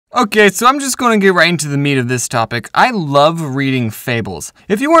Okay, so I'm just going to get right into the meat of this topic. I love reading fables.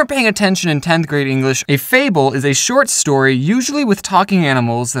 If you weren't paying attention in 10th grade English, a fable is a short story, usually with talking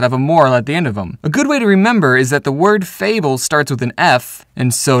animals that have a moral at the end of them. A good way to remember is that the word fable starts with an F,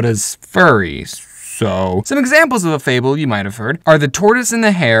 and so does furry. So, some examples of a fable you might have heard are The Tortoise and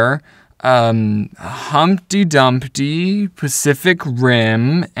the Hare, Humpty Dumpty, Pacific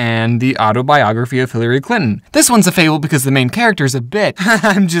Rim, and the autobiography of Hillary Clinton. This one's a fable because the main character is a bit.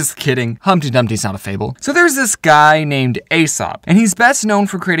 I'm just kidding. Humpty Dumpty's not a fable. So there's this guy named Aesop, and he's best known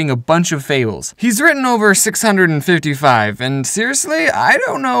for creating a bunch of fables. He's written over 655, and seriously, I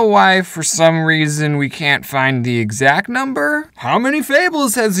don't know why for some reason we can't find the exact number. How many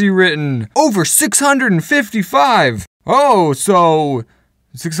fables has he written? Over 655! Oh, so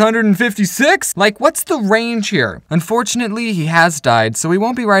 656? Like, what's the range here? Unfortunately, he has died, so he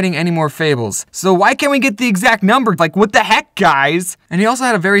won't be writing any more fables. So why can't we get the exact number? Like, what the heck, guys? And he also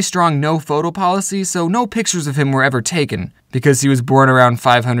had a very strong no photo policy, so no pictures of him were ever taken, because he was born around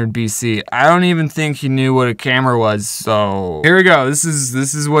 500 BC. I don't even think he knew what a camera was, so here we go. This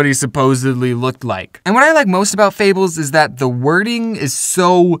is what he supposedly looked like. And what I like most about fables is that the wording is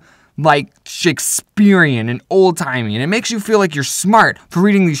so like Shakespearean and old-timey, and it makes you feel like you're smart for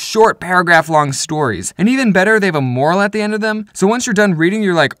reading these short paragraph-long stories. And even better, they have a moral at the end of them, so once you're done reading,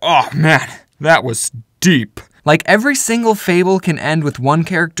 you're like, oh man, that was deep. Like, every single fable can end with one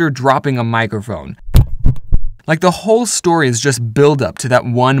character dropping a microphone. Like, the whole story is just build up to that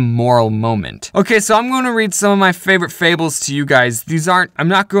one moral moment. Okay, so I'm going to read some of my favorite fables to you guys. I'm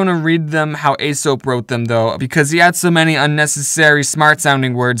not going to read them how Aesop wrote them though, because he had so many unnecessary smart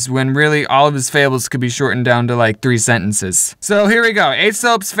sounding words when really all of his fables could be shortened down to like 3 sentences. So here we go,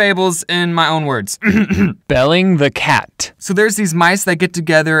 Aesop's fables in my own words. Belling the cat. So there's these mice that get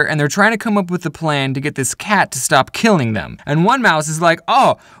together and they're trying to come up with a plan to get this cat to stop killing them. And one mouse is like,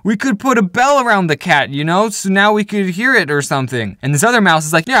 oh, we could put a bell around the cat, you know, so now we could hear it or something. And this other mouse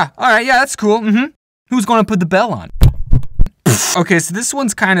is like, yeah, all right, yeah, that's cool. Who's gonna put the bell on? Okay, so this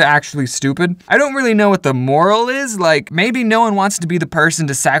one's kind of actually stupid. I don't really know what the moral is. Like, maybe no one wants to be the person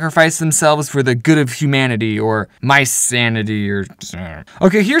to sacrifice themselves for the good of humanity or my sanity or...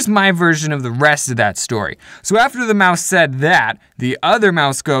 Okay, here's my version of the rest of that story. So after the mouse said that, the other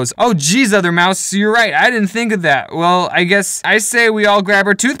mouse goes, oh geez, other mouse, you're right, I didn't think of that. Well, I guess I say we all grab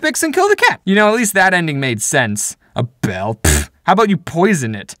our toothpicks and kill the cat. You know, at least that ending made sense. A bell? Pfft. How about you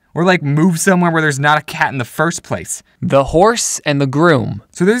poison it? Or like move somewhere where there's not a cat in the first place. The horse and the groom.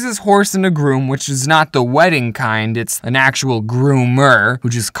 So there's this horse and a groom, which is not the wedding kind, it's an actual groomer who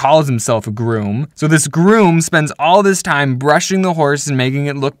just calls himself a groom. So this groom spends all this time brushing the horse and making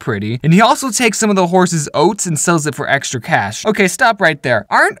it look pretty. And he also takes some of the horse's oats and sells it for extra cash. Okay, stop right there.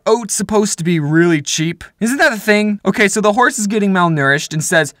 Aren't oats supposed to be really cheap? Isn't that a thing? Okay, so the horse is getting malnourished and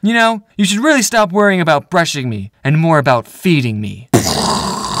says, you know, you should really stop worrying about brushing me and more about feeding me.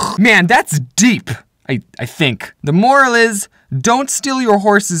 Man, that's deep, I think. The moral is, don't steal your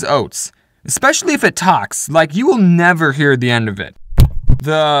horse's oats, especially if it talks, like you will never hear the end of it.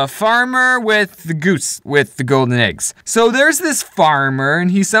 The farmer with the goose with the golden eggs. So there's this farmer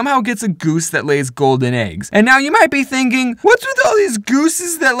and he somehow gets a goose that lays golden eggs. And now you might be thinking, what's with all these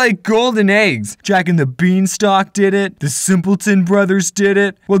gooses that lay golden eggs? Jack and the Beanstalk did it. The Simpleton Brothers did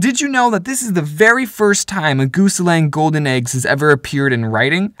it. Well, did you know that this is the very first time a goose laying golden eggs has ever appeared in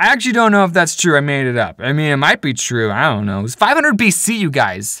writing? I actually don't know if that's true. I made it up. I mean, it might be true. I don't know. It was 500 BC, you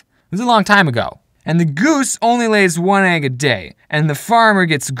guys. It was a long time ago. And the goose only lays 1 egg a day, and the farmer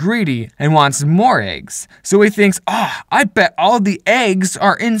gets greedy and wants more eggs. So he thinks, I bet all the eggs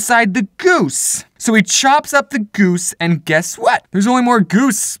are inside the goose. So he chops up the goose, and guess what? There's only more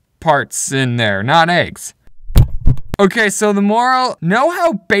goose parts in there, not eggs. Okay, so the moral, know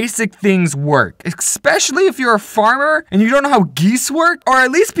how basic things work, especially if you're a farmer and you don't know how geese work, or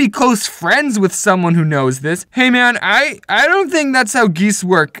at least be close friends with someone who knows this. Hey man, I don't think that's how geese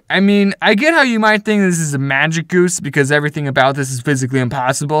work. I mean, I get how you might think this is a magic goose because everything about this is physically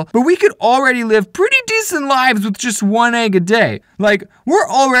impossible, but we could already live pretty decent lives with just 1 egg a day. Like, we're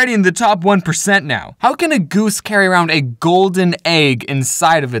already in the top 1% now. How can a goose carry around a golden egg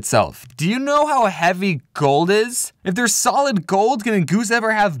inside of itself? Do you know how heavy gold is? If there's solid gold, can a goose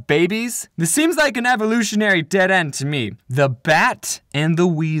ever have babies? This seems like an evolutionary dead end to me. The bat and the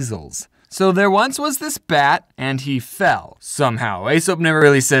weasels. So there once was this bat, and he fell somehow. Aesop never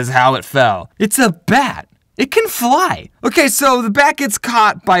really says how it fell. It's a bat. It can fly. Okay, so the bat gets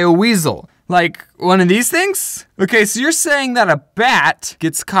caught by a weasel. Like one of these things? Okay, so you're saying that a bat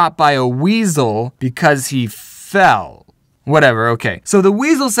gets caught by a weasel because he fell. Whatever, okay. So the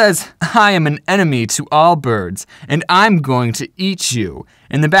weasel says, I am an enemy to all birds, and I'm going to eat you.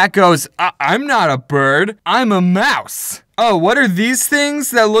 And the bat goes, I'm not a bird, I'm a mouse. Oh, what are these things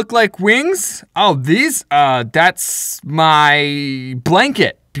that look like wings? Oh, these? That's my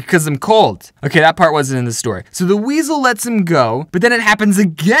blanket. Because I'm cold. Okay, that part wasn't in the story. So the weasel lets him go, but then it happens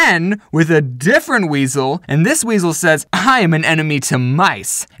again with a different weasel, and this weasel says, I am an enemy to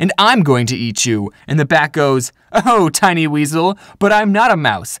mice, and I'm going to eat you. And the bat goes, oh, tiny weasel, but I'm not a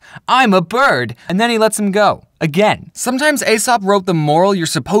mouse. I'm a bird. And then he lets him go. Again. Sometimes Aesop wrote the moral you're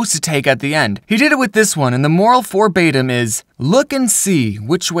supposed to take at the end. He did it with this one, and the moral verbatim is, look and see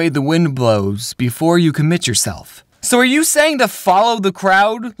which way the wind blows before you commit yourself. So are you saying to follow the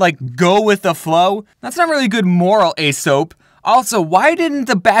crowd? Like, go with the flow? That's not really good moral, Aesop. Also, why didn't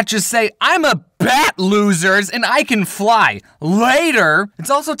the bat just say, I'm a bat, losers, and I can fly? Later,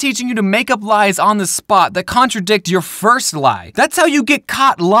 it's also teaching you to make up lies on the spot that contradict your first lie. That's how you get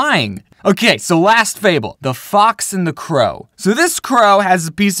caught lying. Okay, so last fable, the fox and the crow. So this crow has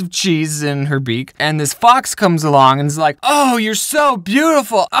a piece of cheese in her beak, and this fox comes along and is like, oh, you're so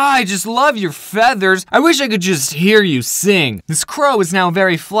beautiful. I just love your feathers. I wish I could just hear you sing. This crow is now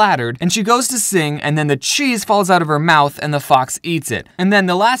very flattered, and she goes to sing, and then the cheese falls out of her mouth, and the fox eats it. And then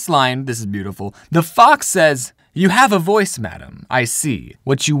the last line, this is beautiful, the fox says, you have a voice, madam, I see.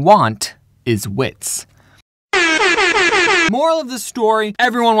 What you want is wits. Moral of the story,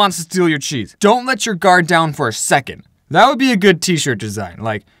 everyone wants to steal your cheese. Don't let your guard down for a second. That would be a good t-shirt design.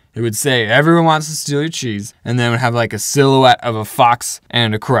 Like, it would say, everyone wants to steal your cheese, and then it would have like a silhouette of a fox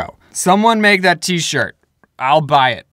and a crow. Someone make that t-shirt. I'll buy it.